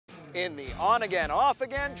In the on-again,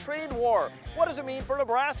 off-again trade war, what does it mean for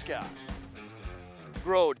Nebraska?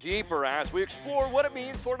 Grow deeper as we explore what it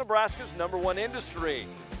means for Nebraska's #1 industry.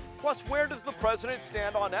 Plus, where does the president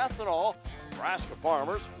stand on ethanol? Nebraska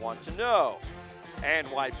farmers want to know. And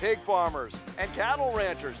why pig farmers and cattle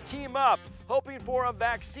ranchers team up, hoping for a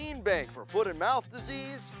vaccine bank for foot and mouth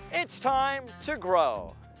disease. It's time to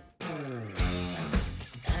grow.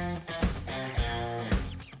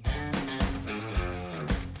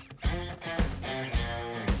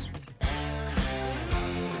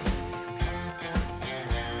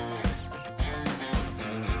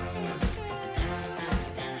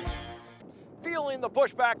 Feeling the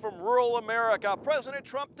pushback from rural America, President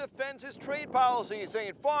Trump defends his trade policy,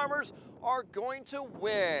 saying farmers are going to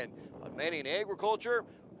win. But many in agriculture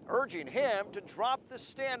urging him to drop the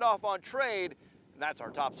standoff on trade, and that's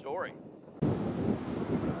our top story.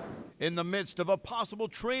 In the midst of a possible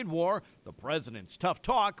trade war, the president's tough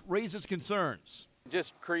talk raises concerns. It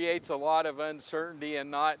just creates a lot of uncertainty and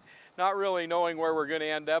not really knowing where we're going to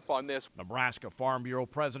end up on this. Nebraska Farm Bureau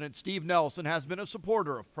President Steve Nelson has been a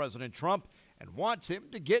supporter of President Trump and wants him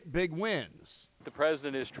to get big wins. The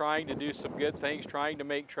president is trying to do some good things, trying to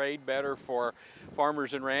make trade better for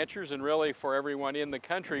farmers and ranchers and really for everyone in the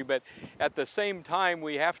country. But at the same time,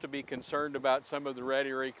 we have to be concerned about some of the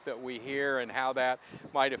rhetoric that we hear and how that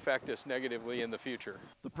might affect us negatively in the future.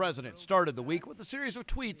 The president started the week with a series of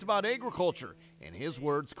tweets about agriculture. In his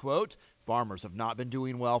words, quote, "Farmers have not been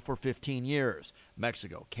doing well for 15 years.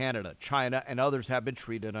 Mexico, Canada, China, and others have been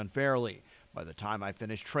treated unfairly. By the time I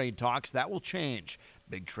finish trade talks, that will change.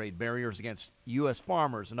 Big trade barriers against U.S.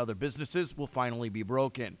 farmers and other businesses will finally be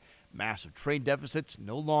broken. Massive trade deficits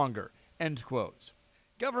no longer." End quote.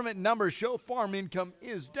 Government numbers show farm income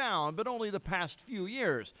is down, but only the past few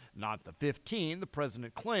years, not the 15 the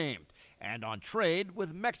president claimed. And on trade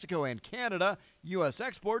with Mexico and Canada, U.S.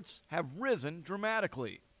 exports have risen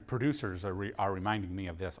dramatically. Producers are reminding me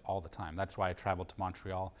of this all the time. That's why I traveled to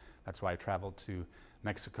Montreal. That's why I traveled to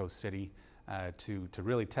Mexico City to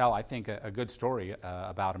really tell, I think, a good story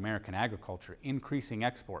about American agriculture, increasing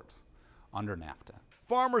exports under NAFTA.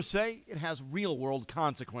 Farmers say it has real-world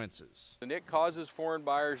consequences. And it causes foreign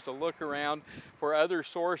buyers to look around for other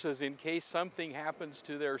sources in case something happens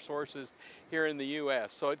to their sources here in the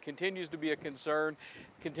U.S. So it continues to be a concern,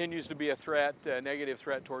 continues to be a threat, a negative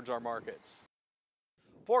threat towards our markets.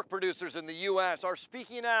 Pork producers in the U.S. are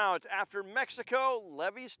speaking out after Mexico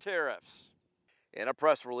levies tariffs. In a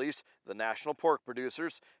press release, the national pork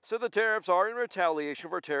producers said the tariffs are in retaliation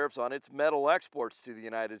for tariffs on its metal exports to the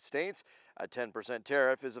United States. A 10%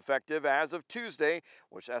 tariff is effective as of Tuesday,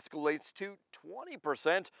 which escalates to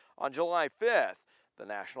 20% on July 5th. The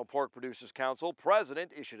National Pork Producers Council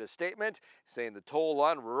president issued a statement saying the toll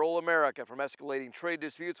on rural America from escalating trade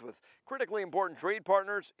disputes with critically important trade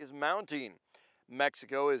partners is mounting.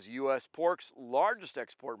 Mexico is U.S. pork's largest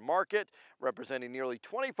export market, representing nearly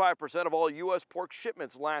 25% of all U.S. pork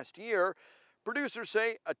shipments last year. Producers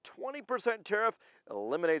say a 20% tariff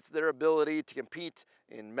eliminates their ability to compete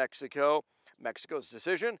in Mexico. Mexico's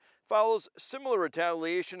decision follows similar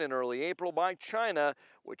retaliation in early April by China,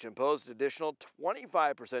 which imposed additional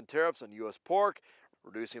 25% tariffs on U.S. pork,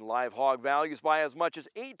 reducing live hog values by as much as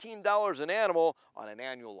 $18 an animal on an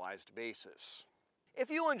annualized basis. If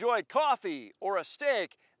you enjoyed coffee or a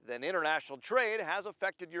steak, then international trade has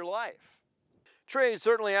affected your life. Trade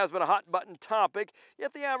certainly has been a hot-button topic,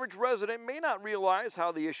 yet the average resident may not realize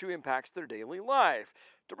how the issue impacts their daily life.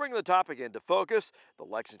 To bring the topic into focus, the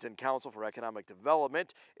Lexington Council for Economic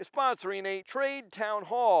Development is sponsoring a trade town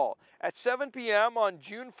hall at 7 p.m. on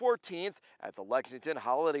June 14th at the Lexington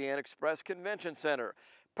Holiday Inn Express Convention Center.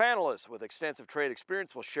 Panelists with extensive trade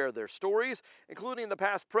experience will share their stories, including the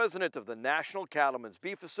past president of the National Cattlemen's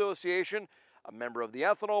Beef Association, a member of the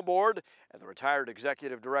Ethanol Board, and the retired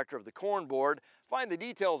executive director of the Corn Board. Find the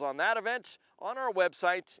details on that event on our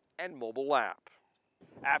website and mobile app.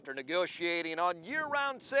 After negotiating on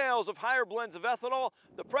year-round sales of higher blends of ethanol,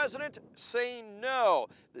 the president saying no.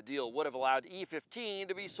 The deal would have allowed E15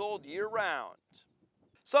 to be sold year-round.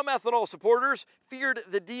 Some ethanol supporters feared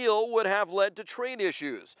the deal would have led to trade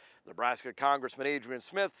issues. Nebraska Congressman Adrian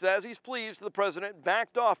Smith says he's pleased the president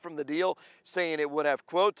backed off from the deal, saying it would have,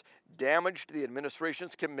 quote, damaged the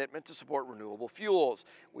administration's commitment to support renewable fuels.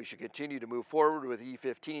 We should continue to move forward with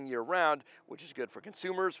E15 year-round, which is good for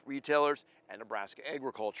consumers, retailers, and Nebraska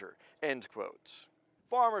agriculture, end quote.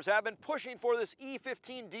 Farmers have been pushing for this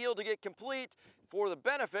E15 deal to get complete for the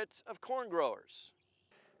benefit of corn growers.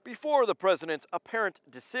 Before the president's apparent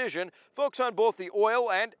decision, folks on both the oil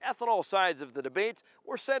and ethanol sides of the debate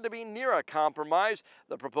were said to be near a compromise.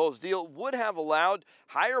 The proposed deal would have allowed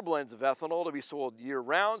higher blends of ethanol to be sold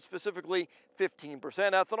year-round, specifically 15%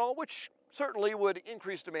 ethanol, which certainly would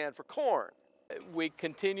increase demand for corn. We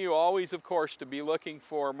continue always, of course, to be looking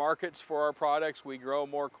for markets for our products. We grow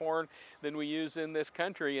more corn than we use in this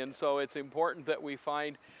country, and so it's important that we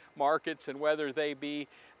find markets, and whether they be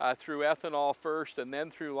through ethanol first and then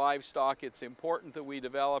through livestock, it's important that we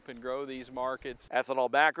develop and grow these markets. Ethanol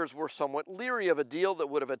backers were somewhat leery of a deal that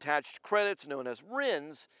would have attached credits known as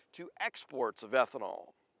RINs to exports of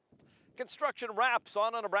ethanol. Construction wraps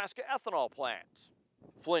on a Nebraska ethanol plant.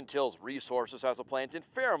 Flint Hills Resources has a plant in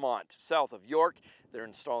Fairmont, south of York. They're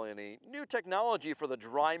installing a new technology for the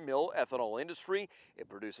dry mill ethanol industry. It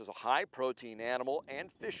produces a high-protein animal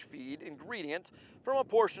and fish feed ingredient from a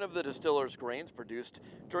portion of the distiller's grains produced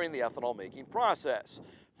during the ethanol making process.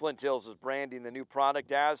 Flint Hills is branding the new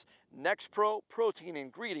product as NexPro Protein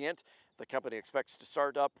Ingredient. The company expects to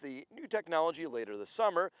start up the new technology later this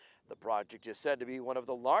summer. The project is said to be one of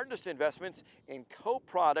the largest investments in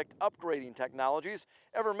co-product upgrading technologies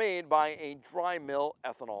ever made by a dry mill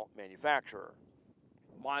ethanol manufacturer.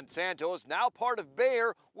 Monsanto is now part of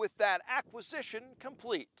Bayer with that acquisition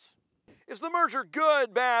complete. Is the merger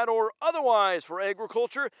good, bad, or otherwise for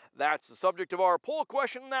agriculture? That's the subject of our poll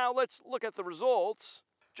question. Now let's look at the results.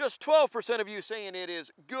 Just 12% of you saying it is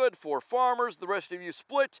good for farmers. The rest of you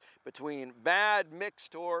split between bad,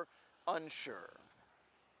 mixed, or unsure.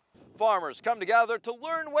 Farmers come together to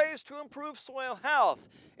learn ways to improve soil health.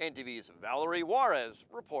 NTV's Valerie Juarez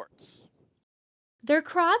reports. They're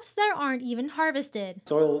crops that aren't even harvested.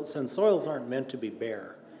 Since soils aren't meant to be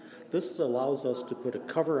bare, this allows us to put a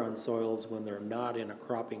cover on soils when they're not in a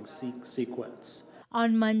cropping sequence.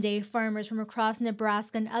 On Monday, farmers from across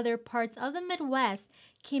Nebraska and other parts of the Midwest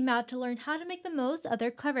came out to learn how to make the most of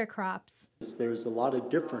their cover crops. There's a lot of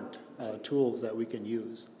different tools that we can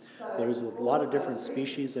use. There's a lot of different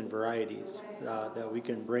species and varieties that we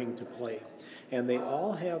can bring to play, and they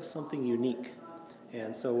all have something unique.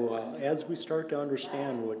 And so as we start to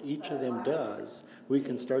understand what each of them does, we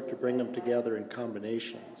can start to bring them together in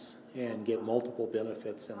combinations and get multiple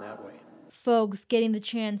benefits in that way. Folks getting the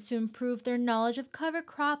chance to improve their knowledge of cover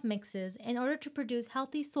crop mixes in order to produce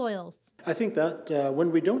healthy soils. I think that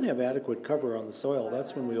when we don't have adequate cover on the soil,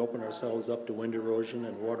 that's when we open ourselves up to wind erosion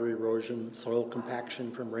and water erosion, soil compaction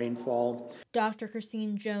from rainfall. Dr.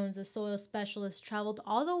 Christine Jones, a soil specialist, traveled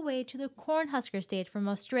all the way to the Cornhusker State from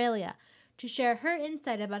Australia to share her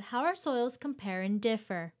insight about how our soils compare and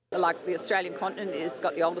differ. Like the Australian continent has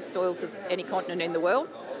got the oldest soils of any continent in the world,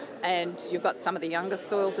 and you've got some of the youngest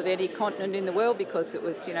soils of any continent in the world because it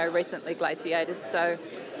was, recently glaciated. So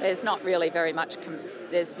there's not really very much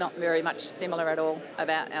similar at all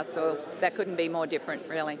about our soils. That couldn't be more different,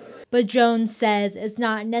 really. But Jones says it's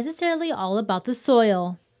not necessarily all about the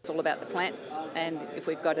soil. It's all about the plants, and if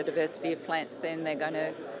we've got a diversity of plants, then they're going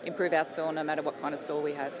to improve our soil no matter what kind of soil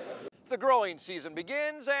we have. The growing season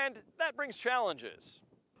begins, and that brings challenges.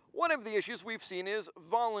 One of the issues we've seen is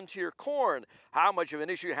volunteer corn. How much of an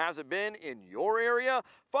issue has it been in your area?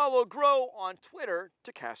 Follow GROW on Twitter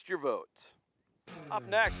to cast your vote. Up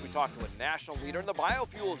next, we talk to a national leader in the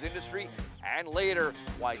biofuels industry, and later,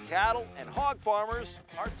 why cattle and hog farmers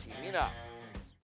are teaming up.